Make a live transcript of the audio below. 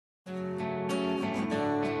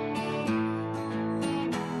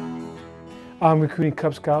I'm recruiting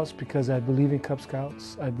Cub Scouts because I believe in Cub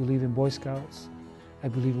Scouts. I believe in Boy Scouts. I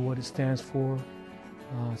believe in what it stands for.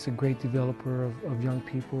 It's a great developer of young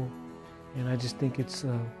people. And I just think it's,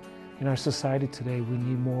 in our society today, we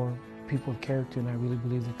need more people of character, and I really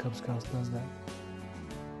believe that Cub Scouts does that.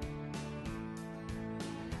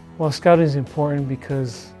 Well, Scouting is important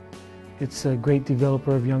because it's a great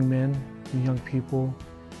developer of young men and young people.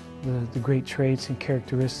 The great traits and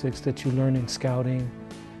characteristics that you learn in Scouting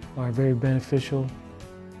are very beneficial.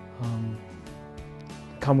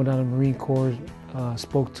 Commandant of the Marine Corps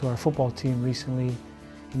spoke to our football team recently,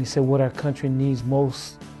 and he said what our country needs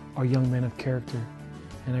most are young men of character.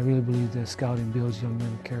 And I really believe that Scouting builds young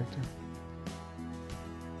men of character.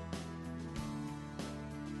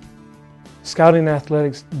 Scouting and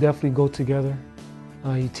athletics definitely go together.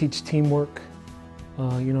 You teach teamwork,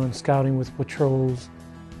 in Scouting with patrols,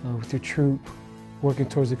 with your troop, working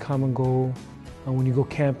towards a common goal. When you go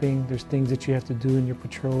camping, there's things that you have to do in your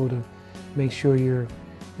patrol to make sure your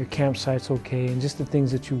campsite's okay, and just the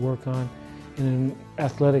things that you work on. And in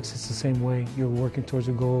athletics, it's the same way. You're working towards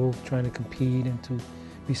a goal, trying to compete and to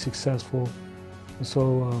be successful. And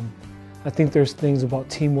so I think there's things about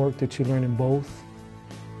teamwork that you learn in both,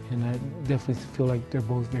 and I definitely feel like they're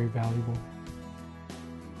both very valuable.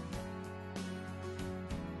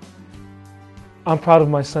 I'm proud of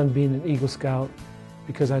my son being an Eagle Scout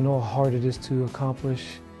because I know how hard it is to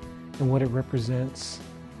accomplish and what it represents.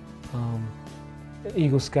 An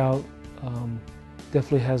Eagle Scout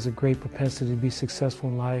definitely has a great propensity to be successful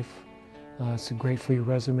in life. It's great for your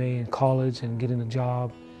resume in college and getting a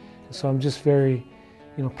job. And so I'm just very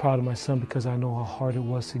proud of my son because I know how hard it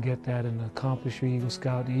was to get that and accomplish your Eagle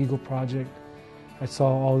Scout, the Eagle Project. I saw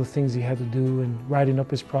all the things he had to do and writing up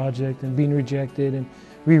his project and being rejected and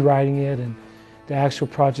rewriting it, and the actual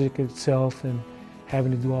project itself and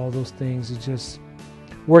having to do all those things. Is just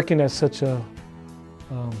working at such a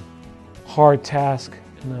hard task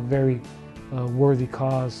and a very worthy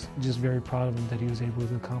cause. Just very proud of him that he was able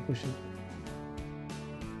to accomplish it.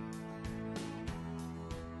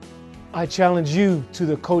 I challenge you to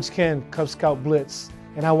the Coach Ken Cub Scout Blitz,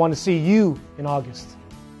 and I want to see you in August.